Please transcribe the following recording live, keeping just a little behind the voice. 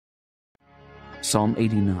Psalm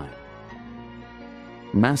 89.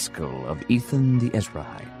 Maskil of Ethan the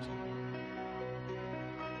Ezrahite.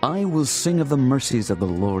 I will sing of the mercies of the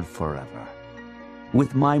Lord forever.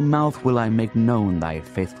 With my mouth will I make known thy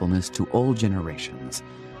faithfulness to all generations.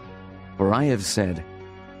 For I have said,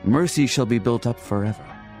 mercy shall be built up forever.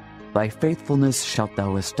 Thy faithfulness shalt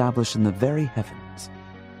thou establish in the very heavens.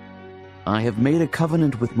 I have made a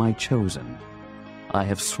covenant with my chosen. I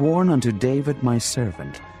have sworn unto David my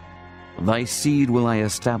servant. Thy seed will I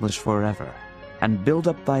establish forever, and build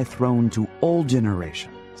up thy throne to all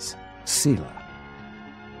generations. Selah.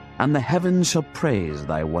 And the heavens shall praise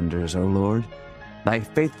thy wonders, O Lord, thy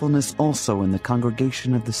faithfulness also in the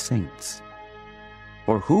congregation of the saints.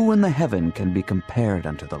 For who in the heaven can be compared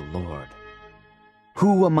unto the Lord?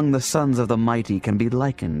 Who among the sons of the mighty can be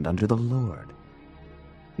likened unto the Lord?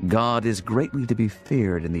 God is greatly to be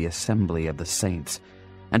feared in the assembly of the saints,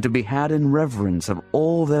 and to be had in reverence of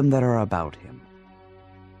all them that are about him.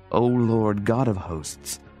 O Lord God of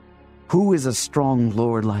hosts, who is a strong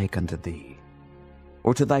Lord like unto thee,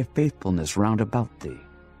 or to thy faithfulness round about thee?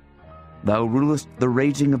 Thou rulest the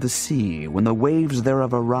raging of the sea, when the waves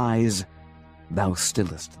thereof arise, thou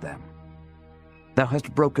stillest them. Thou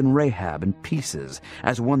hast broken Rahab in pieces,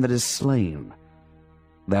 as one that is slain.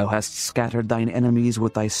 Thou hast scattered thine enemies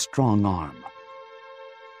with thy strong arm.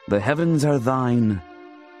 The heavens are thine,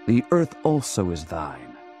 the earth also is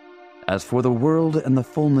thine. As for the world and the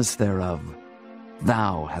fullness thereof,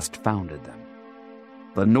 thou hast founded them.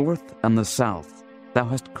 The north and the south, thou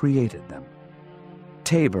hast created them.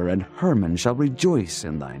 Tabor and Hermon shall rejoice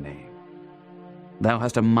in thy name. Thou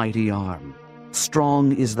hast a mighty arm,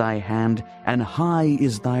 strong is thy hand, and high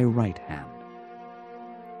is thy right hand.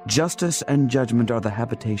 Justice and judgment are the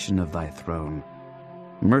habitation of thy throne.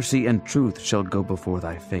 Mercy and truth shall go before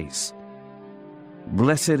thy face.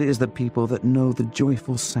 Blessed is the people that know the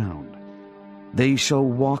joyful sound. They shall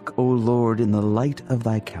walk, O Lord, in the light of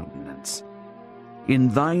thy countenance. In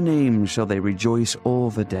thy name shall they rejoice all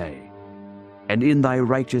the day, and in thy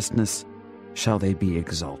righteousness shall they be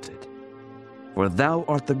exalted. For thou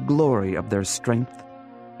art the glory of their strength,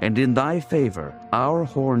 and in thy favor our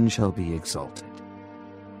horn shall be exalted.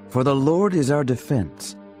 For the Lord is our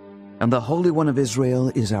defense, and the Holy One of Israel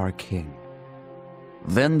is our King.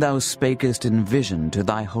 Then thou spakest in vision to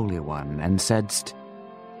thy Holy One, and saidst,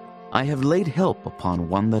 I have laid help upon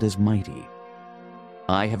one that is mighty.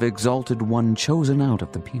 I have exalted one chosen out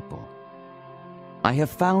of the people. I have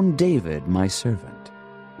found David my servant.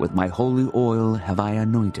 With my holy oil have I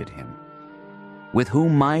anointed him, with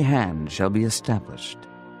whom my hand shall be established.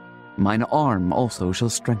 Mine arm also shall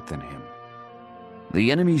strengthen him. The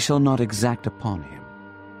enemy shall not exact upon him,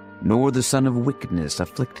 nor the son of wickedness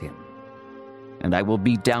afflict him. And I will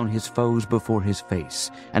beat down his foes before his face,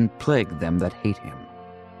 and plague them that hate him.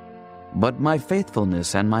 But my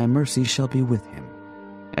faithfulness and my mercy shall be with him,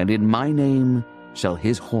 and in my name shall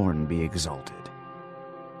his horn be exalted.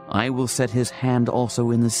 I will set his hand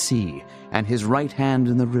also in the sea, and his right hand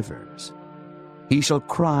in the rivers. He shall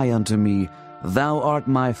cry unto me, Thou art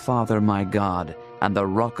my Father, my God, and the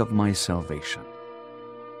rock of my salvation.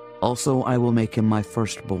 Also I will make him my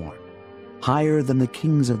firstborn, higher than the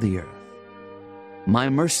kings of the earth. My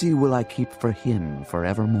mercy will I keep for him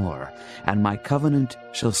forevermore, and my covenant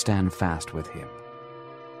shall stand fast with him.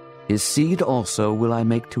 His seed also will I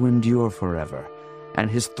make to endure forever,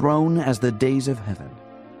 and his throne as the days of heaven.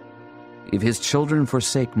 If his children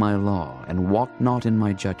forsake my law, and walk not in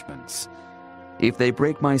my judgments, if they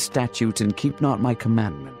break my statutes and keep not my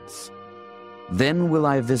commandments, then will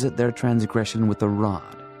I visit their transgression with the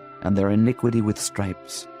rod, and their iniquity with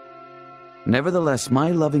stripes. Nevertheless,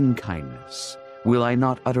 my loving kindness will I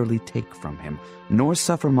not utterly take from him, nor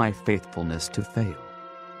suffer my faithfulness to fail.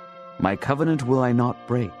 My covenant will I not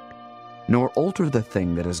break, nor alter the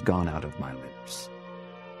thing that has gone out of my lips.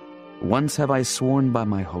 Once have I sworn by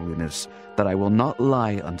my holiness that I will not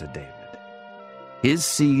lie unto David. His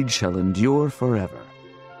seed shall endure forever,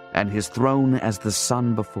 and his throne as the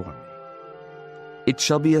sun before me. It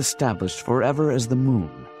shall be established forever as the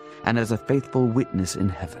moon, and as a faithful witness in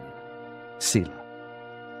heaven. Selah.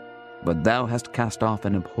 But thou hast cast off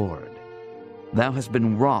and abhorred. Thou hast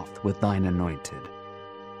been wroth with thine anointed.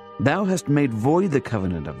 Thou hast made void the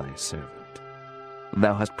covenant of thy servant.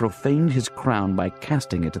 Thou hast profaned his crown by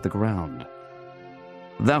casting it to the ground.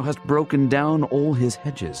 Thou hast broken down all his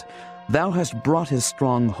hedges. Thou hast brought his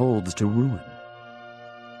strongholds to ruin.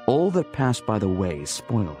 All that pass by the way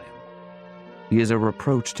spoil him. He is a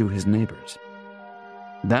reproach to his neighbors.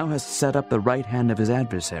 Thou hast set up the right hand of his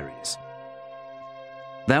adversaries.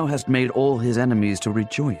 Thou hast made all his enemies to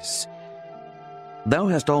rejoice. Thou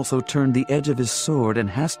hast also turned the edge of his sword, and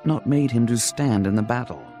hast not made him to stand in the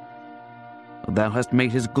battle. Thou hast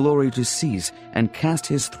made his glory to cease, and cast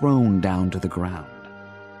his throne down to the ground.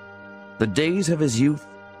 The days of his youth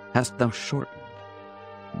hast thou shortened.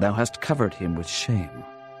 Thou hast covered him with shame.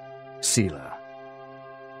 Selah.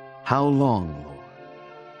 How long, Lord,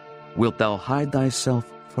 wilt thou hide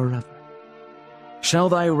thyself forever? Shall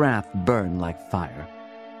thy wrath burn like fire?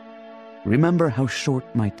 Remember how short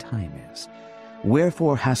my time is.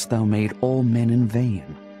 Wherefore hast thou made all men in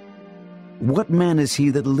vain? What man is he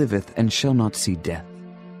that liveth and shall not see death?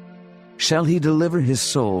 Shall he deliver his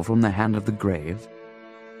soul from the hand of the grave?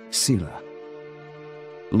 Selah.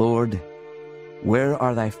 Lord, where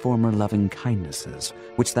are thy former loving kindnesses,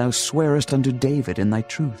 which thou swearest unto David in thy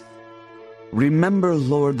truth? Remember,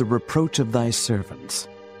 Lord, the reproach of thy servants,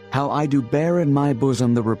 how I do bear in my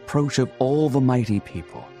bosom the reproach of all the mighty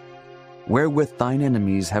people, wherewith thine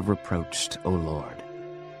enemies have reproached, O Lord,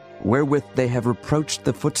 wherewith they have reproached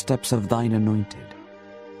the footsteps of thine anointed.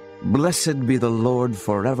 Blessed be the Lord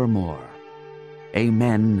forevermore.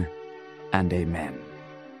 Amen and amen.